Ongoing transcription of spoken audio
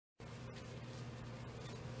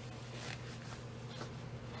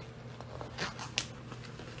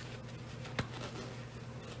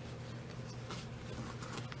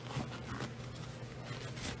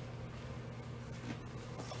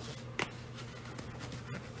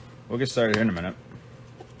We'll get started here in a minute.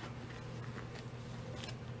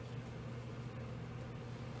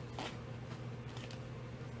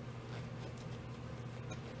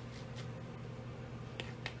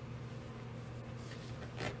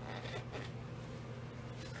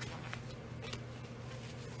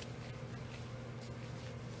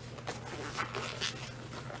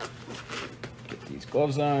 Get these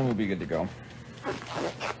gloves on, we'll be good to go.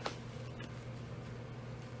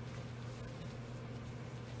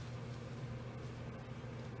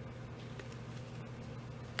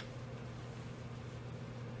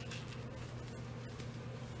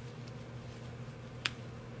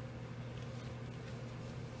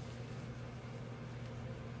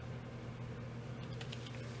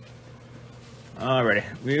 Alrighty,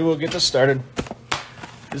 we will get this started.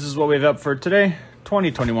 This is what we have up for today,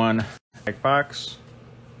 2021 Pack Box.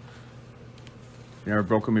 If you never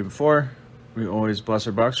broken me before, we always bless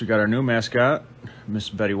our box. We got our new mascot, Miss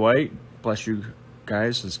Betty White. Bless you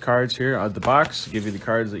guys. There's cards here out of the box. Give you the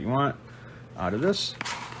cards that you want out of this.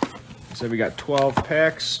 So we got 12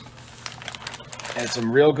 packs and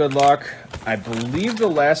some real good luck. I believe the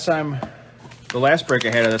last break I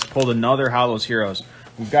had of this pulled another Hollows Heroes.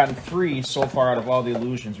 We've gotten 3 so far out of all the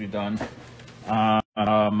illusions we've done.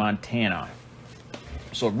 Montana.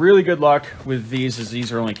 So really good luck with these, as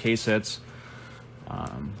these are only case hits.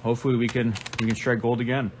 Hopefully we can strike gold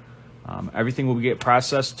again. Everything will get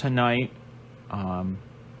processed tonight, and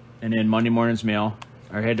in Monday morning's mail.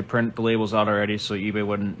 I had to print the labels out already so eBay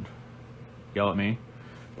wouldn't yell at me.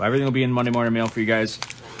 But everything will be in Monday morning mail for you guys.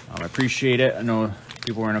 I appreciate it. I know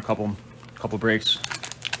people were in a couple breaks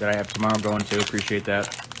that I have tomorrow going to. Appreciate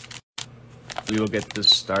that. We will get this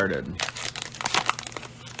started.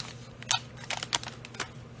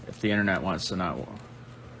 If the internet wants to not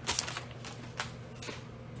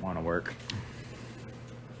want to work.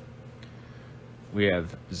 We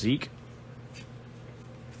have Zeke,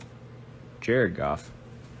 Jared Goff,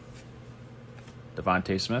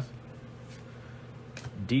 Devontae Smith,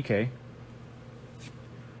 DK,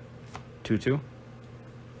 Tutu.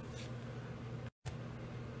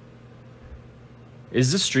 Is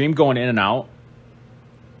this stream going in and out?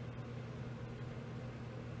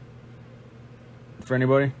 For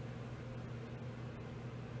anybody?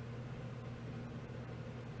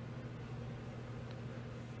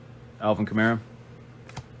 Alvin Kamara.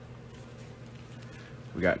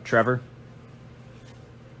 We got Trevor,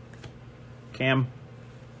 Cam,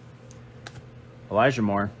 Elijah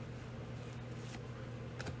Moore.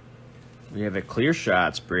 We have a clear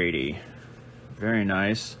shots, Brady. Very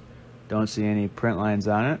nice. Don't see any print lines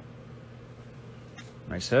on it.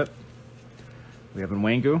 Nice hit. We have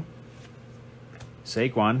Nwangu,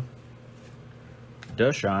 Saquon,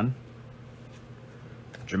 Deshaun,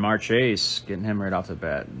 Jamar Chase, getting him right off the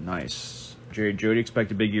bat. Nice. Jerry Jeudy,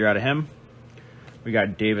 expect a big year out of him. We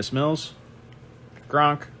got Davis Mills,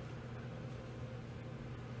 Gronk,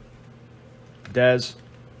 Dez,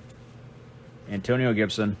 Antonio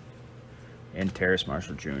Gibson, and Terrace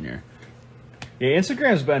Marshall Jr. Yeah,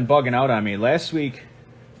 Instagram's been bugging out on me. Last week,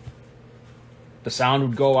 the sound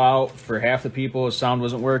would go out for half the people. The sound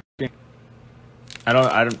wasn't working. I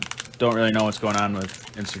don't really know what's going on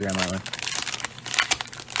with Instagram lately.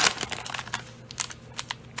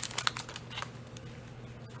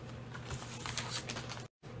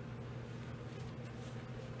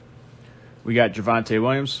 We got Javonte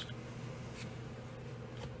Williams,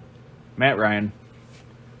 Matt Ryan,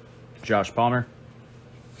 Josh Palmer,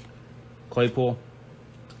 Claypool,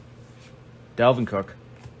 Dalvin Cook,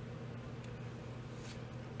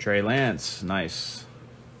 Trey Lance, nice.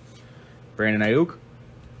 Brandon Ayuk.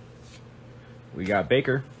 We got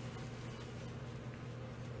Baker,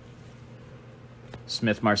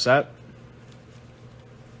 Smith Marset.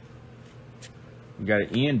 We got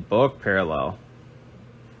an Ian Book parallel.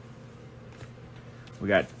 We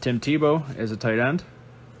got Tim Tebow as a tight end,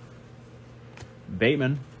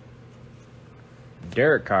 Bateman,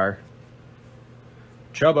 Derek Carr,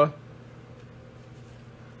 Chuba,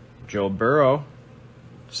 Joe Burrow.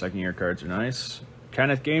 Second-year cards are nice.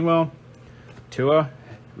 Kenneth Gainwell, Tua.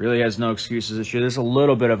 Really has no excuses this year. There's a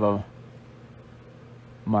little bit of a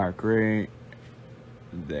mark right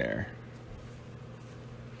there.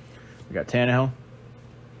 We got Tannehill.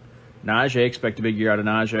 Najee, expect a big year out of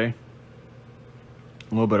Najee.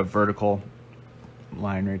 A little bit of vertical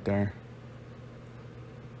line right there.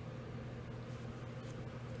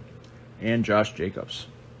 And Josh Jacobs.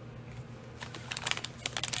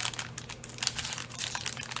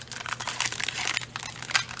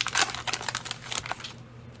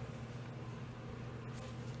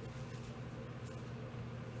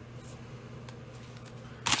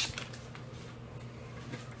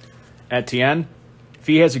 Etienne, if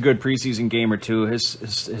he has a good preseason game or two, his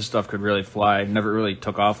stuff could really fly. Never really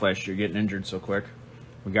took off last year, getting injured so quick.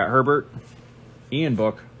 We got Herbert, Ian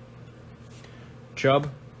Book,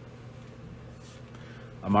 Chubb,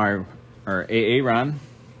 Aaron.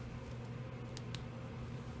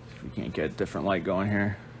 We can't get a different light going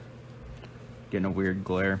here. Getting a weird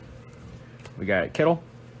glare. We got Kittle,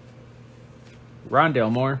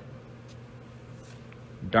 Rondale Moore,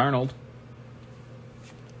 Darnold,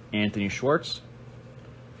 Anthony Schwartz.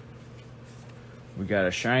 We got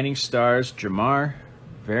a Shining Stars, Jamar.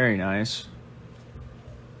 Very nice.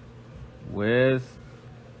 With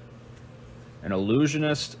an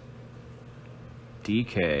Illusionist,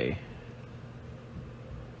 DK.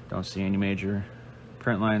 Don't see any major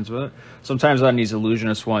print lines with it. Sometimes on these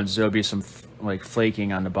Illusionist ones, there'll be some like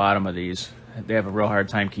flaking on the bottom of these. They have a real hard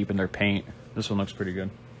time keeping their paint. This one looks pretty good.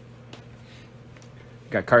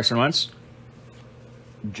 Got Carson Wentz,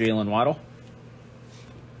 Jalen Waddle,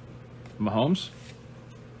 Mahomes,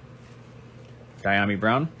 Diami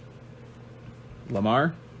Brown,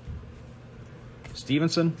 Lamar,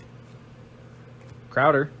 Stevenson,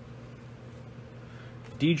 Crowder,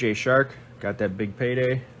 DJ Shark, got that big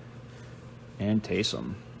payday, and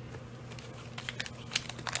Taysom.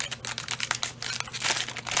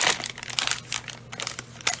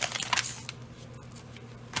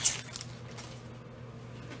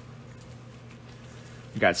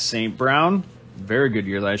 Got St. Brown, very good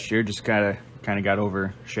year last year, just kind of got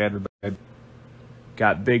overshadowed by.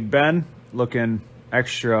 Got Big Ben, looking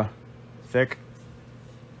extra thick.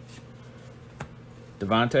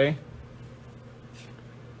 Devontae,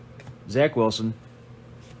 Zach Wilson,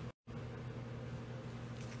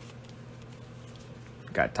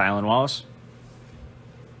 got Tylan Wallace,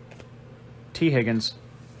 T. Higgins,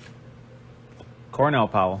 Cornell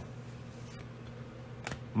Powell,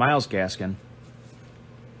 Myles Gaskin,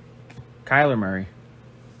 Kyler Murray,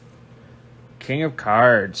 King of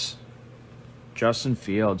Cards, Justin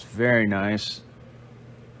Fields, very nice.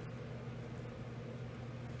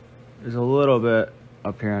 There's a little bit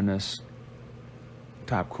up here on this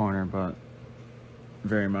top corner, but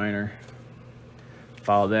very minor.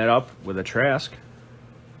 Follow that up with a Trask.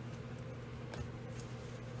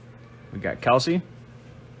 We got Kelsey,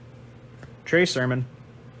 Trey Sermon,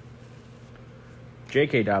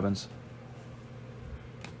 J.K. Dobbins,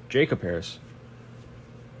 Jacob Harris.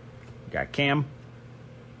 We got Cam,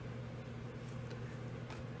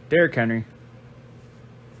 Derrick Henry,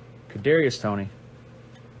 Kadarius Toney,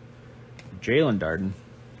 Jalen Darden,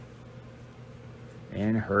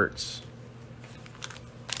 and Hurts.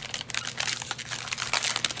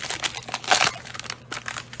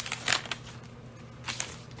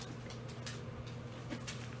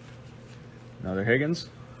 Another Higgins,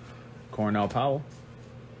 Cornell Powell,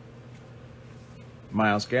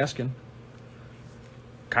 Myles Gaskin,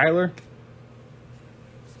 Kyler,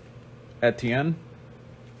 Etienne,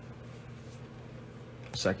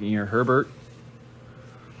 second year Herbert,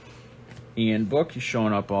 Ian Book, he's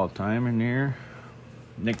showing up all the time in here,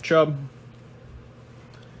 Nick Chubb,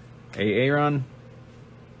 Aaron.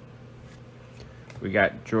 We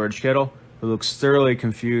got George Kittle, who looks thoroughly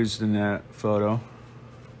confused in that photo.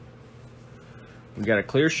 We got a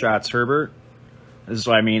clear shots Herbert. This is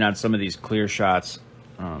what I mean on some of these clear shots.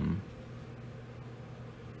 I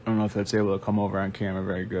don't know if that's able to come over on camera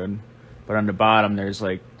very good, but on the bottom there's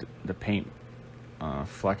like the paint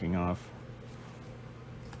flecking off.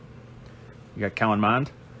 You got Kellen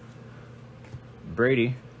Mond,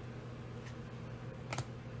 Brady,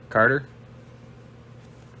 Carter.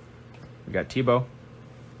 We got Tebow,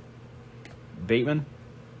 Bateman,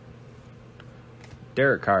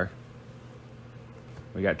 Derek Carr.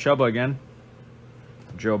 We got Chuba again,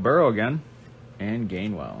 Joe Burrow again, and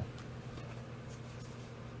Gainwell.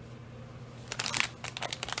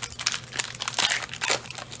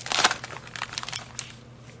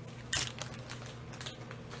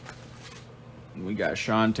 We got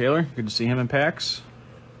Sean Taylor. Good to see him in packs.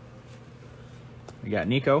 We got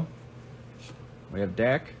Nico. We have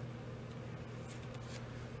Dak.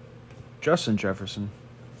 Justin Jefferson.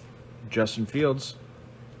 Justin Fields.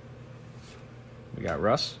 We got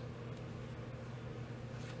Russ.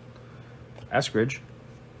 Eskridge.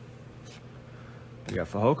 We got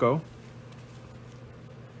Fehoko.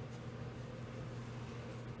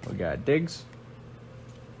 We got Diggs.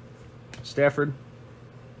 Stafford.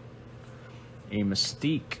 A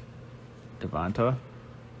Mystique. Devonta.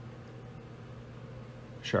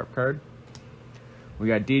 Sharp card. We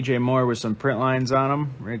got DJ Moore with some print lines on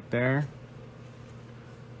him right there.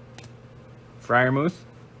 Freiermuth.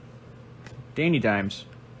 Danny Dimes.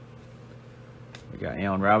 We got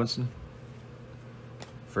Allen Robinson.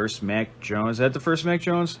 First Mac Jones. Is that the first Mac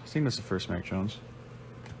Jones? I think that's the first Mac Jones.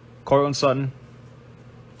 Cortland Sutton.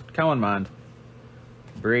 Kellen Mond.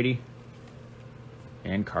 Brady.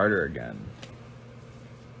 And Carter again.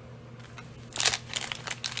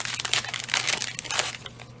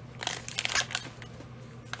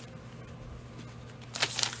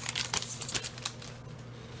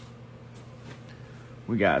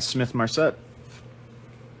 We got Smith Marset.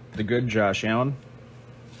 The good Josh Allen.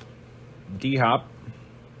 D-Hop.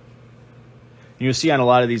 You'll see on a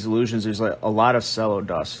lot of these illusions, there's like a lot of cello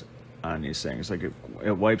dust on these things. Like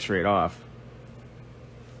it wipes right off.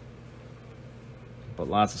 But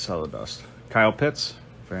lots of cello dust. Kyle Pitts,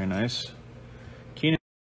 very nice. Keenan.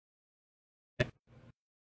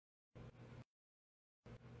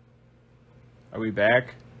 Are we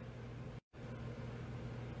back?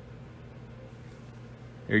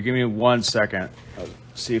 Here, give me 1 second. I'll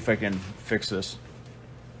see if I can fix this.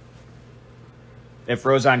 It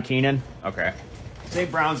froze on Keenan? Okay. St.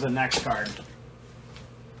 Brown's the next card.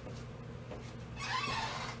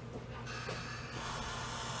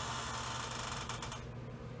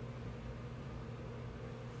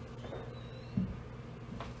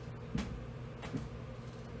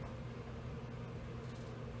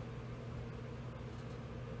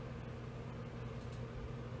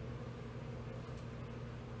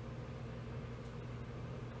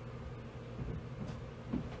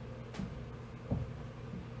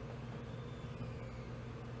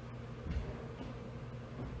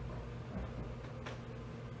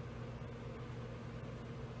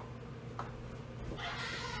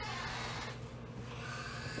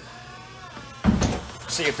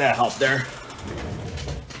 See if that helped there.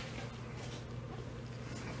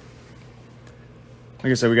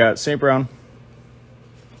 Like I said, we got St. Brown.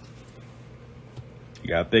 You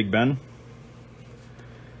got Big Ben.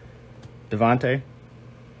 Devontae.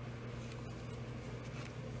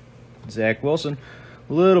 Zach Wilson.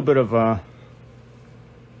 A little bit of a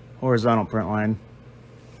horizontal print line.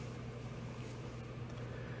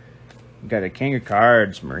 You got a King of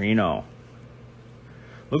Cards, Marino.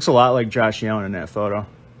 Looks a lot like Josh Allen in that photo.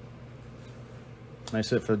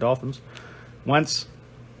 Nice hit for the Dolphins. Wentz.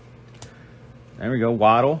 There we go.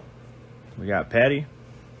 Waddle. We got Patty.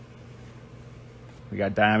 We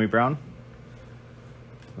got Diami Brown.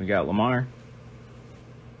 We got Lamar.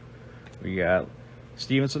 We got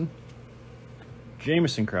Stevenson.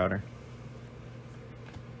 Jamison Crowder.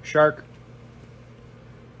 Shark.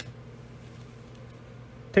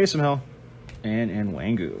 Taysom Hill. And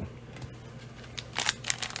Nwangu.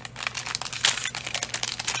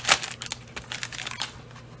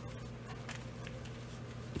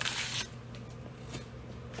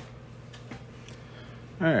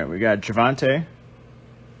 All right, we got Javonte,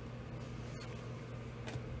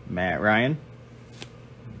 Matt Ryan,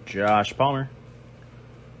 Josh Palmer.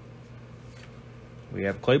 We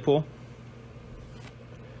have Claypool.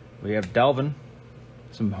 We have Delvin.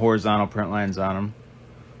 Some horizontal print lines on him.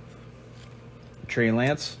 Trey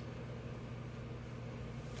Lance.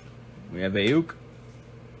 We have Ayuk.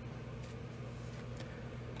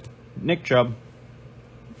 Nick Chubb.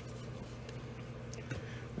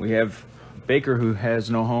 We have Baker, who has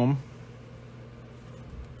no home.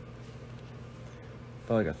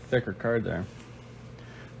 Felt like a thicker card there.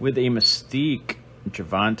 With a Mystique,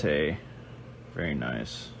 Javonte. Very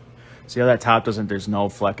nice. See how that top doesn't, there's no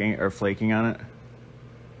flecking or flaking on it?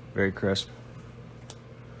 Very crisp.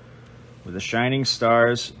 With the Shining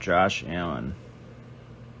Stars, Josh Allen.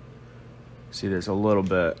 See, there's a little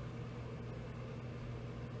bit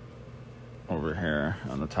over here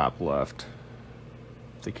on the top left.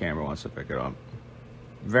 If the camera wants to pick it up.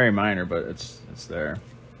 Very minor, but it's there.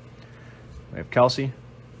 We have Kelsey.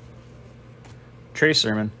 Trey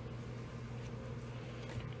Sermon.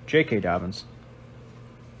 J.K. Dobbins.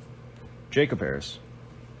 Jacob Harris.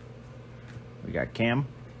 We got Cam.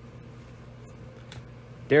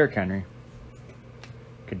 Derrick Henry.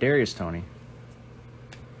 Kadarius Toney.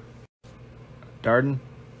 Darden.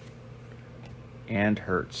 And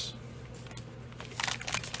Hurts.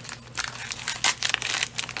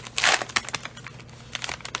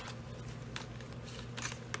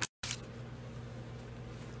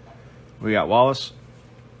 We got Wallace.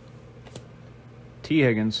 T.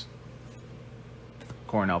 Higgins.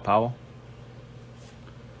 Cornell Powell.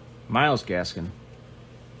 Myles Gaskin.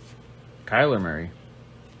 Kyler Murray.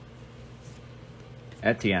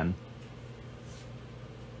 Etienne.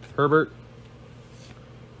 Herbert.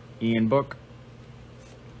 Ian Book.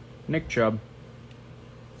 Nick Chubb.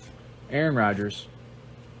 Aaron Rodgers.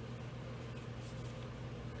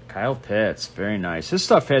 Kyle Pitts. Very nice. His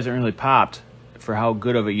stuff hasn't really popped for how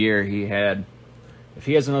good of a year he had. If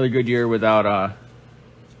he has another good year without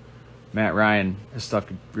Matt Ryan, his stuff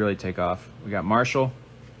could really take off. We got Marshall.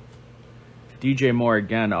 DJ Moore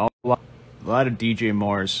again. A lot of DJ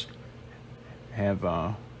Moores have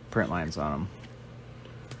print lines on them.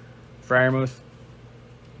 Fryermuth.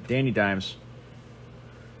 Danny Dimes.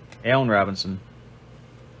 Allen Robinson.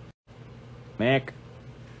 Mac.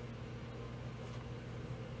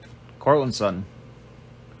 Cortland Sutton.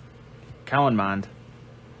 Kellen Mond.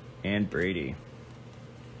 And Brady.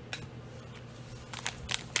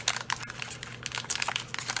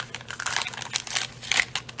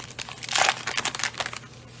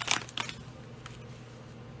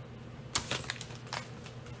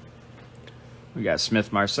 We got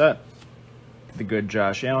Smith Marset, the good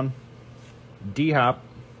Josh Allen, D-Hop,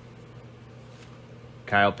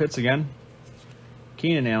 Kyle Pitts again,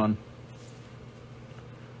 Keenan Allen,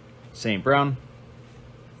 St. Brown,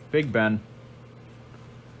 Big Ben,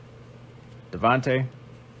 Devontae,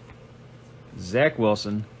 Zach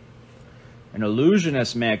Wilson, an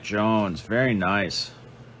illusionist Mac Jones. Very nice.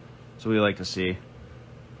 That's what we like to see.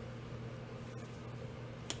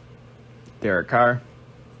 Derek Carr,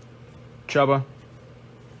 Chuba,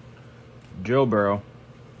 Joe Burrow,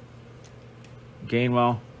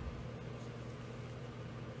 Gainwell,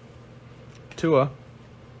 Tua,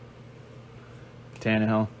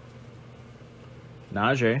 Tannehill,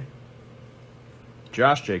 Najee,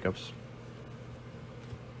 Josh Jacobs.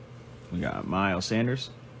 We got Miles Sanders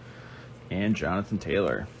and Jonathan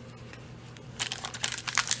Taylor.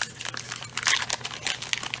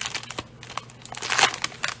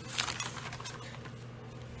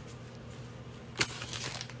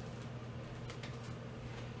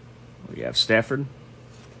 We have Stafford,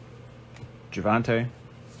 Javonte,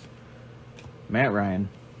 Matt Ryan,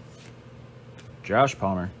 Josh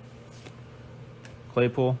Palmer,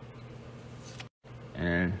 Claypool,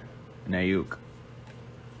 and Ayuk.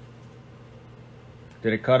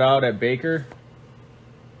 Did it cut out at Baker?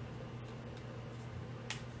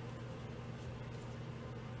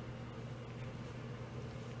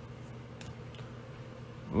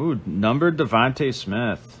 Ooh, numbered Devontae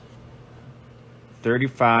Smith.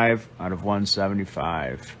 35 out of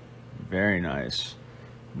 175. Very nice.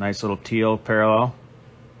 Nice little teal parallel.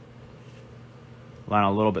 Line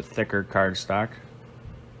a little bit thicker card stock.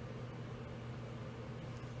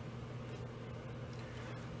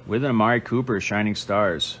 With an Amari Cooper, Shining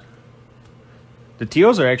Stars. The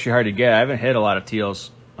teals are actually hard to get. I haven't hit a lot of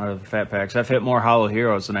teals out of the fat packs. I've hit more Hollow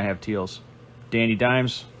Heroes than I have teals. Danny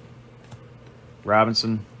Dimes,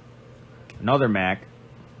 Robinson, another Mac,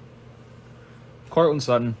 Cortland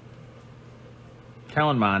Sutton,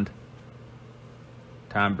 Kellen Mond,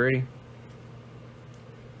 Tom Brady,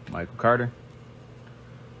 Michael Carter,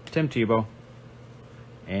 Tim Tebow,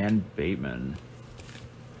 and Bateman.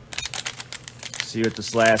 See what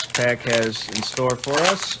this last pack has in store for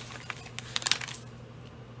us.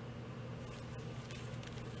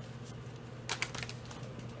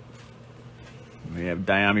 We have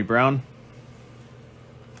Dyami Brown,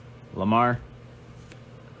 Lamar,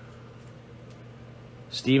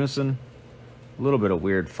 Stevenson, a little bit of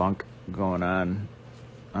weird funk going on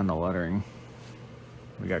the lettering.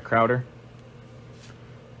 We got Crowder,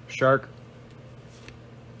 Shark,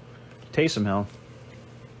 Taysom Hill,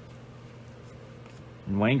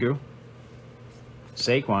 Nwangu,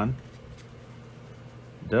 Saquon,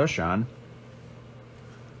 Deshaun.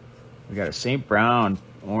 We got a St. Brown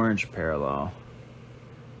orange parallel.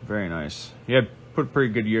 Very nice. He had put a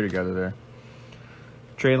pretty good year together there.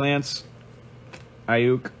 Trey Lance,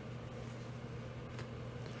 Ayuk.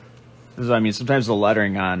 This is what I mean. Sometimes the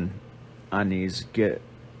lettering on these get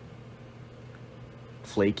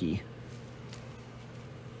flaky.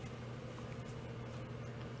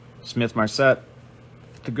 Smith Marset,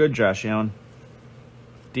 the good Josh Allen,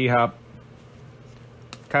 D-Hop,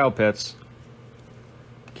 Kyle Pitts,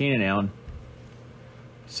 Keenan Allen,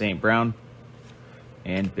 St. Brown,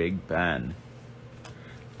 and Big Ben.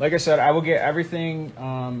 Like I said, I will get everything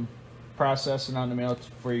processed and on the mail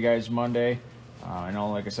for you guys Monday. I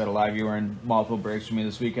know, like I said, a lot of you are in multiple breaks with me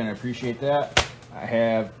this weekend. I appreciate that. I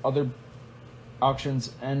have other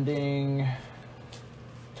auctions ending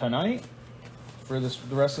tonight for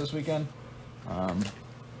the rest of this weekend.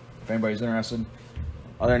 If anybody's interested.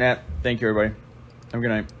 Other than that, thank you, everybody. Have a good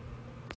night.